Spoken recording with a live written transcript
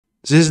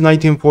This is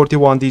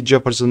 1941 D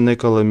Jefferson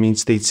nickel in mint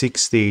state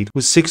 68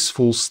 with 6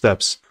 full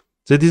steps.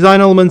 The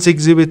design elements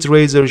exhibit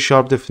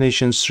razor-sharp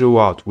definitions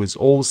throughout, with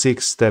all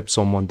 6 steps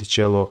on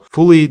Monticello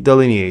fully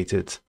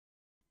delineated.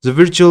 The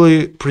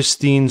virtually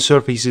pristine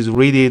surfaces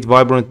radiate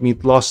vibrant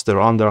mint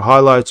luster under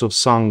highlights of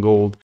sun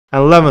gold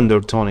and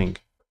lavender toning.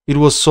 It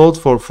was sold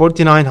for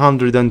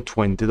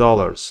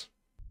 $4,920.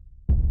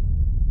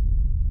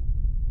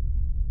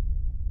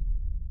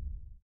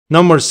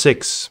 Number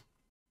 6.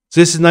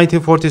 This is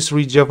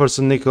 1943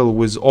 Jefferson nickel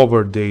with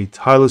overdate,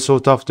 highly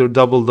sought after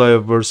double die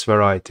verse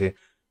variety.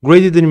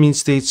 Graded in mint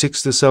state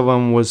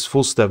 67 with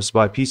full steps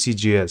by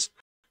PCGS.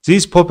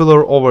 This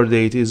popular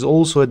overdate is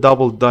also a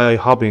double die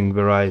hubbing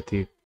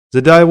variety.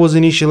 The die was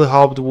initially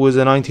hubbed with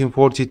a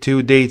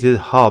 1942 dated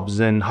hubs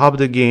and hubbed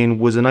again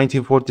with a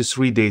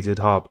 1943 dated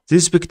hub.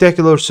 This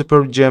spectacular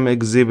superb gem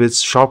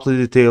exhibits sharply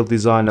detailed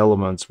design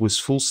elements with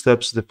full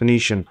steps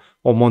definition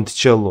of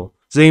Monticello.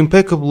 The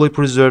impeccably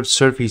preserved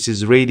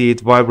surfaces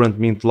radiate vibrant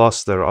mint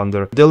luster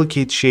under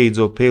delicate shades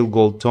of pale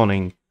gold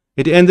toning.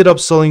 It ended up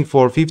selling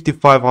for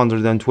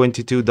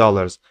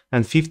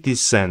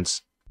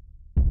 $5,522.50.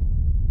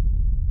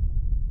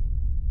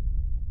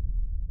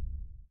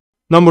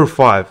 Number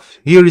 5.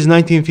 Here is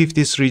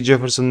 1953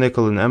 Jefferson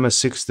nickel in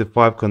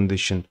MS65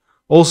 condition,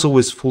 also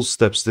with full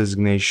steps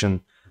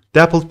designation.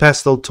 Dappled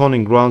pastel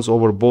toning runs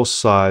over both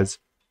sides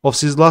of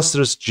this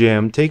lustrous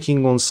gem,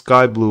 taking on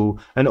sky blue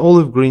and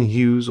olive green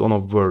hues on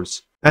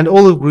obverse, and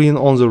olive green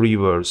on the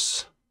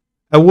reverse.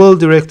 A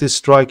well-directed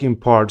strike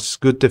imparts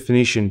good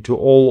definition to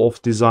all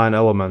of design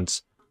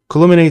elements,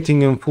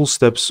 culminating in full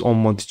steps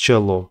on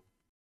Monticello.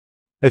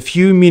 A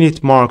few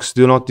minute marks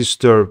do not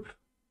disturb.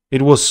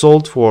 It was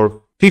sold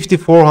for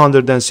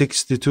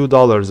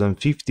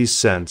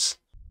 $5,462.50.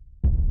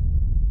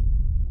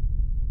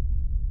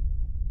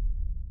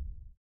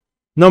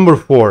 Number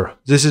 4.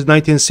 This is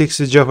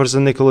 1960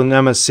 Jefferson nickel in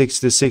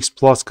MS66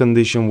 Plus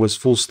condition with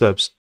full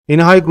steps. In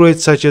high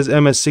grades such as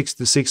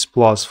MS66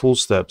 Plus full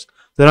steps,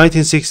 the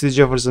 1960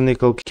 Jefferson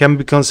nickel can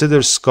be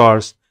considered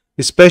scarce,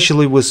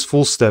 especially with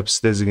full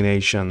steps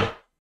designation.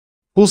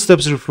 Full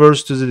steps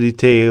refers to the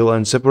detail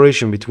and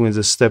separation between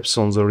the steps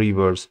on the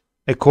reverse.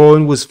 A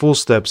coin with full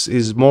steps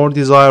is more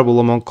desirable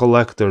among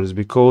collectors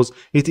because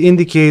it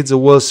indicates a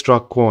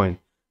well-struck coin.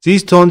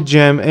 This toned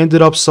gem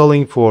ended up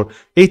selling for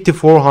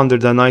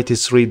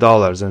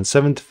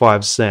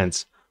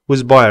 $8,493.75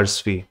 with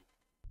buyer's fee.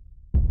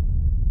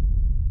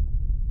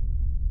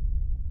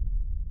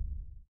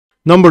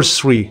 Number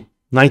 3.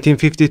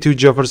 1952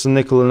 Jefferson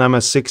nickel in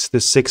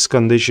MS66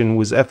 condition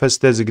with FS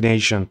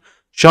designation,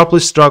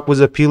 sharply struck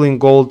with appealing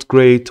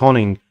gold-gray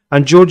toning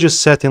and Georgia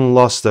satin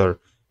luster,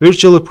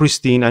 virtually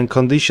pristine and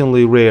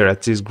conditionally rare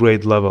at this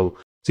grade level.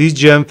 This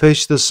gem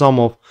fetched the sum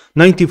of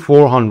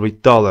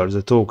 $9,400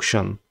 at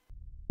auction.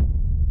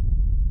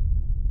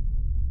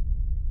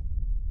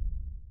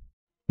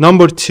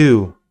 Number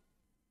 2.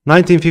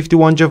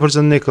 1951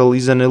 Jefferson nickel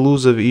is an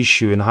elusive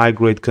issue in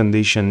high-grade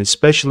condition,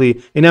 especially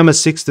in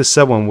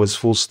MS67 with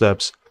full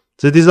steps.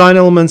 The design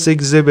elements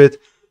exhibit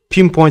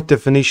pinpoint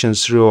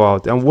definitions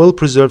throughout, and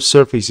well-preserved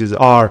surfaces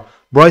are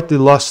brightly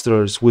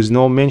lustrous with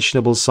no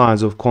mentionable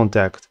signs of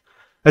contact.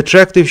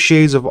 Attractive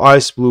shades of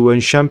ice blue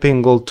and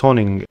champagne gold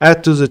toning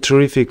add to the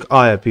terrific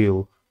eye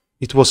appeal.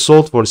 It was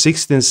sold for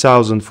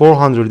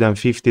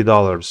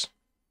 $16,450.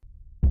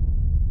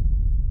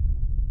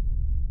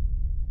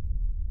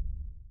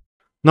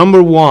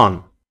 Number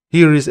 1.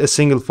 Here is a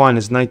single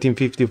finest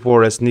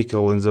 1954 S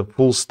nickel in the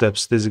full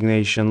steps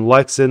designation.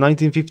 Like the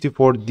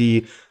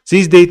 1954D,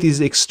 this date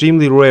is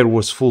extremely rare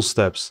with full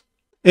steps.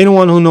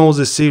 Anyone who knows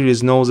the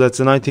series knows that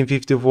the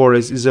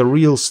 1954S is a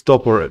real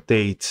stopper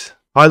date.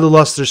 Highly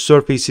lustrous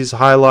surfaces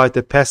highlight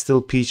a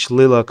pastel peach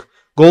lilac,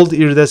 gold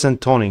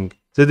iridescent toning.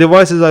 The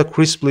devices are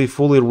crisply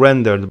fully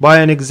rendered by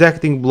an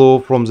exacting blow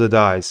from the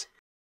dies.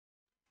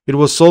 It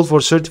was sold for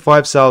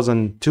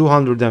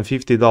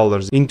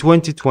 $35,250 in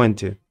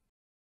 2020.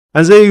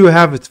 And there you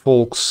have it,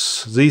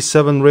 folks. These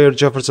 7 rare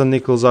Jefferson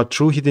nickels are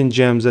true hidden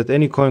gems that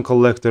any coin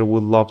collector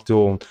would love to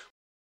own.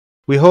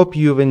 We hope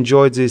you've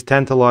enjoyed this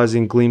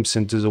tantalizing glimpse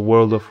into the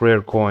world of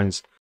rare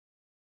coins.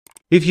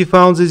 If you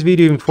found this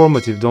video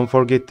informative, don't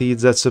forget to hit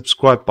that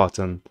subscribe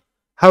button.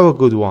 Have a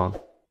good one.